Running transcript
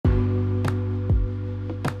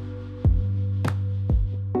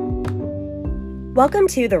Welcome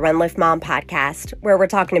to the Run Lift Mom podcast, where we're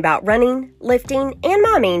talking about running, lifting, and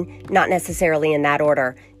momming, not necessarily in that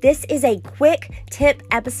order. This is a quick tip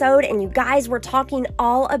episode, and you guys, we're talking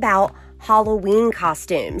all about Halloween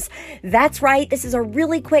costumes. That's right, this is a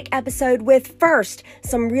really quick episode with first,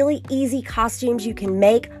 some really easy costumes you can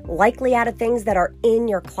make, likely out of things that are in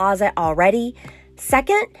your closet already.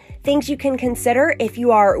 Second, things you can consider if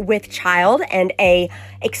you are with child and a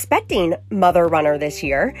expecting mother runner this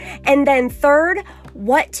year. And then third,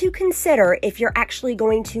 what to consider if you're actually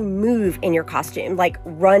going to move in your costume, like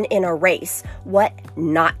run in a race, what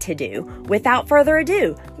not to do. Without further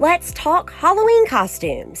ado, let's talk Halloween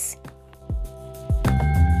costumes.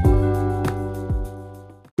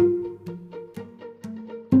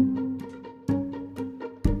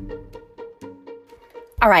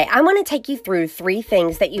 All right, I'm going to take you through 3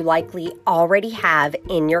 things that you likely already have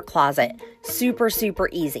in your closet. Super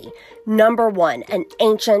easy. Number 1, an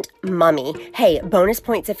ancient mummy. Hey, bonus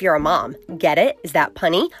points if you're a mom. Get it? Is that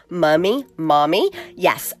punny? Mummy? Mommy?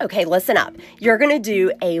 Yes. Okay, listen up. You're going to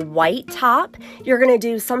do a white top. You're going to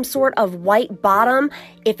do some sort of white bottom.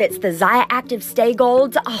 If it's the Zaya Active Stay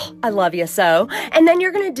Golds, oh, I love you so. And then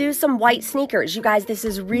you're going to do some white sneakers. You guys, this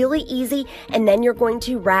is really easy. And then you're going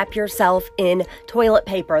to wrap yourself in toilet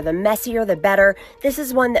paper. The messier, the better. This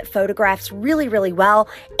is one that photographs really well.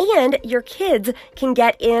 And your kids can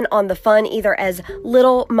get in on the fun either as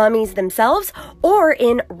little mummies themselves or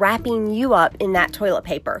in wrapping you up in that toilet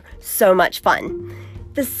paper. So much fun.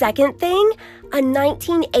 The second thing, a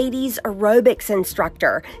 1980s aerobics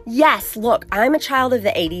instructor. Yes, look, I'm a child of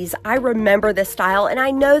the 80s. I remember this style and I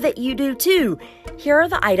know that you do too. Here are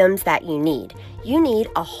the items that you need. You need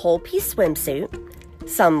a whole piece swimsuit,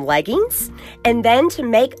 some leggings, and then to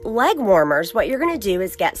make leg warmers, what you're going to do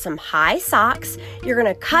is get some high socks. You're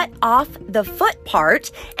going to cut off the foot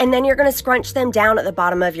part, and then you're going to scrunch them down at the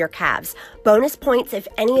bottom of your calves. Bonus points if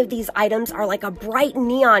any of these items are like a bright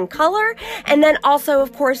neon color. And then also,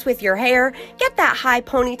 of course, with your hair, get that high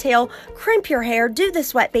ponytail, crimp your hair, do the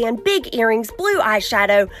sweatband, big earrings, blue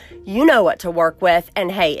eyeshadow. You know what to work with.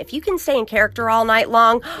 And hey, if you can stay in character all night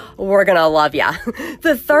long, we're going to love ya.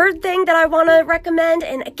 The third thing that I want to recommend,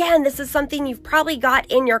 and again, this is something you've probably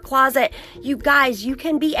got in your closet. You guys, you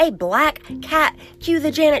can be a black cat. Cue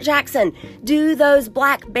the Janet Jackson. Do those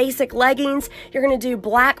black basic leggings. You're going to do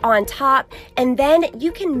black on top. And then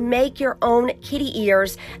you can make your own kitty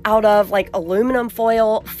ears out of like aluminum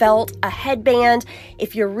foil, felt, a headband.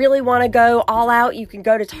 If you really want to go all out, you can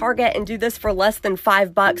go to Target and do this for less than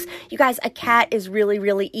 $5. You guys, a cat is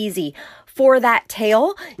really easy. For that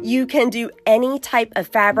tail, you can do any type of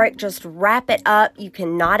fabric. Just wrap it up. You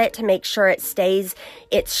can knot it to make sure it stays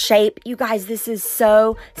its shape. You guys, this is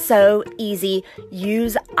so easy.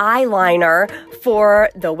 Use eyeliner for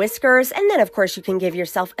the whiskers. And then, of course, you can give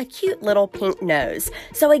yourself a cute little pink nose.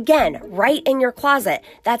 So again, right in your closet,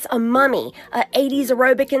 that's a mummy, a 80s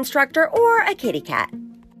aerobic instructor, or a kitty cat.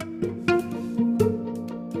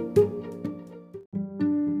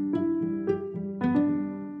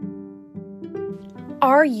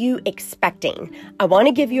 Are you expecting? I want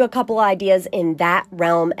to give you a couple ideas in that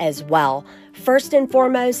realm as well. First and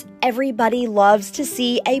foremost, everybody loves to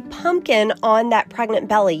see a pumpkin on that pregnant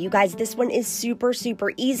belly. You guys, this one is super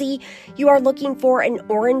easy. You are looking for an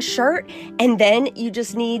orange shirt, and then you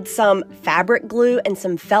just need some fabric glue and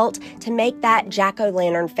some felt to make that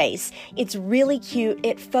jack-o'-lantern face. It's really cute,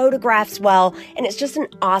 it photographs well, and it's just an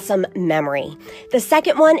awesome memory. The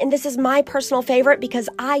second one, and this is my personal favorite because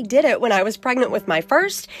I did it when I was pregnant with my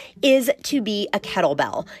first, is to be a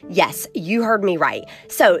kettlebell. Yes, you heard me right.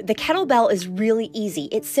 So the kettlebell is really easy.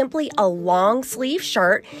 It's simply a long sleeve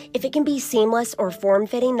shirt. If it can be seamless or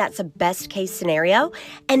form-fitting, that's a best case scenario.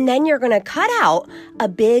 And then you're going to cut out a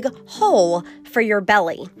big hole for your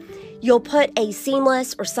belly. You'll put a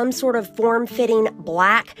seamless or some sort of form-fitting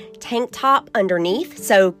black tank top underneath.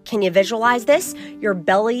 So can you visualize this? Your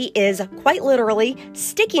belly is quite literally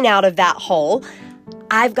sticking out of that hole.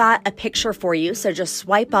 I've got a picture for you, so just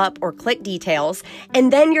swipe up or click details,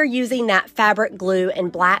 and then you're using that fabric glue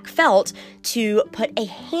and black felt to put a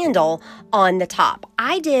handle on the top.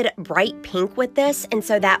 I did bright pink with this, and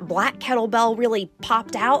so that black kettlebell really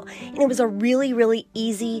popped out, and it was a really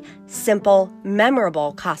easy, simple,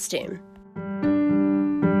 memorable costume.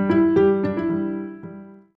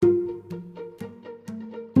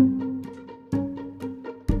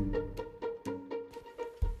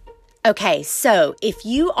 Okay, so if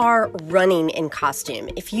you are running in costume,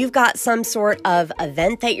 if you've got some sort of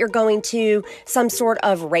event that you're going to, some sort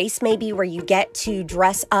of race maybe where you get to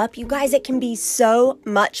dress up, you guys, it can be so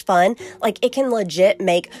much fun. Like, it can legit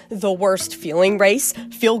make the worst feeling race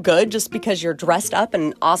feel good just because you're dressed up in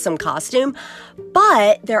an awesome costume.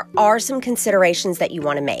 But there are some considerations that you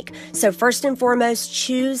want to make. So first and foremost,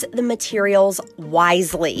 choose the materials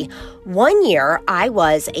wisely. One year, I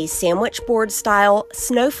was a sandwich board style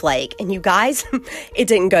snowflake, and you guys, it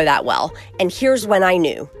didn't go that well. And here's when I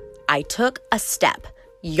knew. I took a step.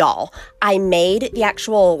 Y'all, I made the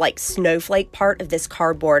actual snowflake part of this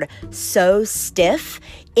cardboard so stiff,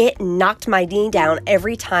 it knocked my knee down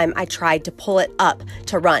every time I tried to pull it up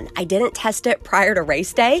to run. I didn't test it prior to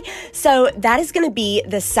race day. So that is going to be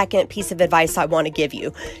the second piece of advice I want to give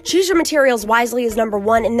you. Choose your materials wisely is number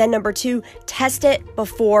one. And then number two, test it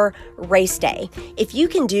before race day. If you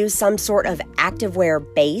can do some sort of activewear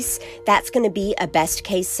base, that's going to be a best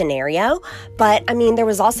case scenario. But I mean, there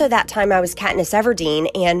was also that time I was Katniss Everdeen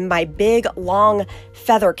and my big long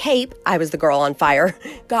feather cape, I was the girl on fire,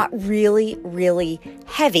 got really, really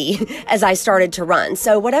heavy as I started to run.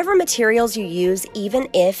 So whatever materials you use, even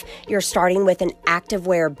if you're starting with an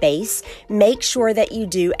activewear base, make sure that you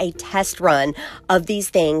do a test run of these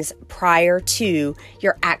things prior to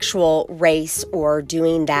your actual race or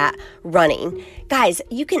doing that running. Guys,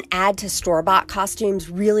 you can add to store-bought costumes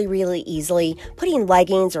really, really easily, putting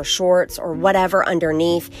leggings or shorts or whatever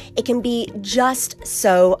underneath. It can be just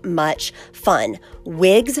so much fun.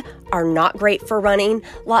 Wigs are not great for running.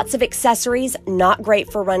 Lots of accessories, not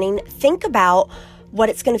great for running. Think about what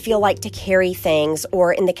it's going to feel like to carry things,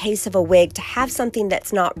 or in the case of a wig, to have something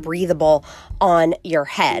that's not breathable on your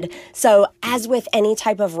head. So as with any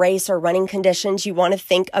type of race or running conditions, you want to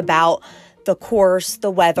think about the course, the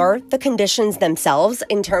weather, the conditions themselves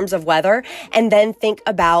in terms of weather, and then think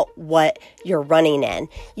about what you're running in.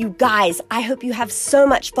 You guys, I hope you have so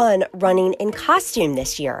much fun running in costume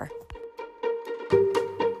this year.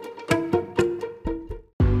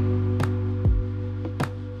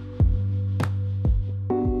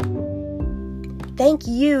 Thank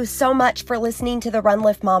you so much for listening to the Run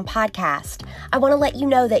Lift Mom podcast. I want to let you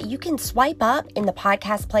know that you can swipe up in the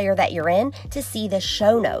podcast player that you're in to see the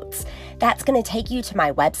show notes. That's going to take you to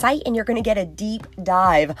my website and you're going to get a deep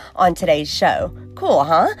dive on today's show. Cool,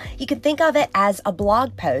 huh? You can think of it as a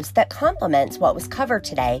blog post that complements what was covered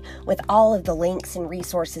today with all of the links and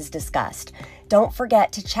resources discussed. Don't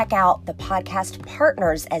forget to check out the podcast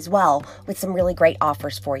partners as well with some really great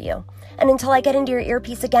offers for you. And until I get into your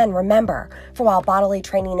earpiece again, remember, for while bodily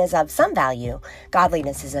training is of some value,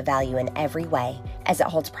 godliness is of value in every way, as it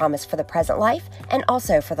holds promise for the present life and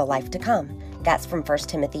also for the life to come. That's from 1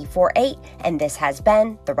 Timothy 4:8, and this has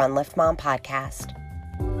been the Run Lift Mom podcast.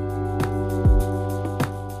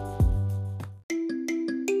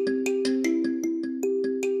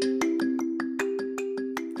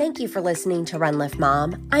 Thank you for listening to Run Lift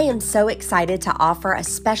Mom. I am so excited to offer a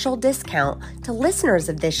special discount to listeners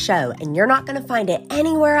of this show, and you're not going to find it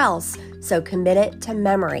anywhere else, so commit it to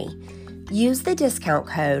memory. Use the discount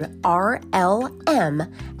code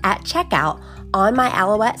RLM at checkout on my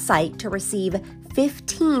Alouette site to receive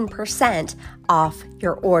 15% off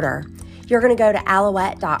your order. You're going to go to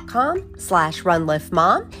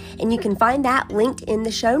alouette.com/runliftmom, and you can find that linked in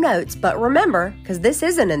the show notes. But remember, because this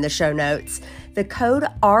isn't in the show notes, the code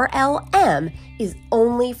RLM is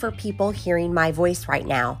only for people hearing my voice right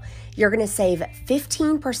now. You're going to save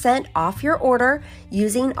 15% off your order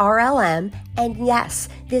using RLM. And yes,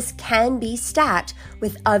 this can be stacked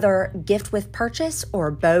with other gift with purchase or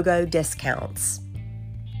BOGO discounts.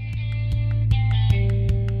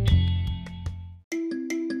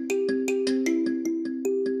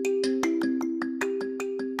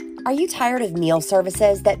 Are you tired of meal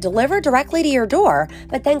services that deliver directly to your door,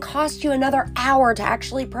 but then cost you another hour to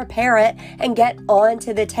actually prepare it and get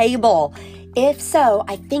onto the table? If so,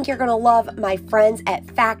 I think you're going to love my friends at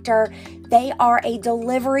Factor. They are a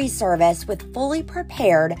delivery service with fully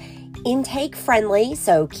prepared, intake friendly,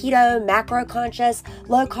 so keto, macro conscious,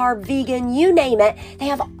 low carb, vegan, you name it. They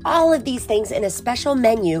have all of these things in a special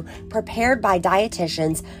menu prepared by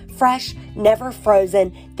dietitians, fresh, never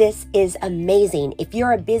frozen. This is amazing. If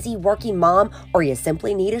you're a busy working mom or you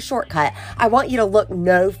simply need a shortcut, I want you to look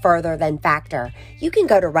no further than Factor. You can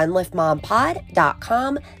go to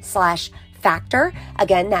runliftmompod.com/Factor.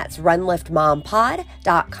 Again, that's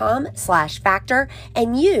runliftmompod.com/Factor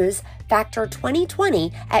and use Factor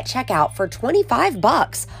 2020 at checkout for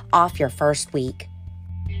 $25 off your first week.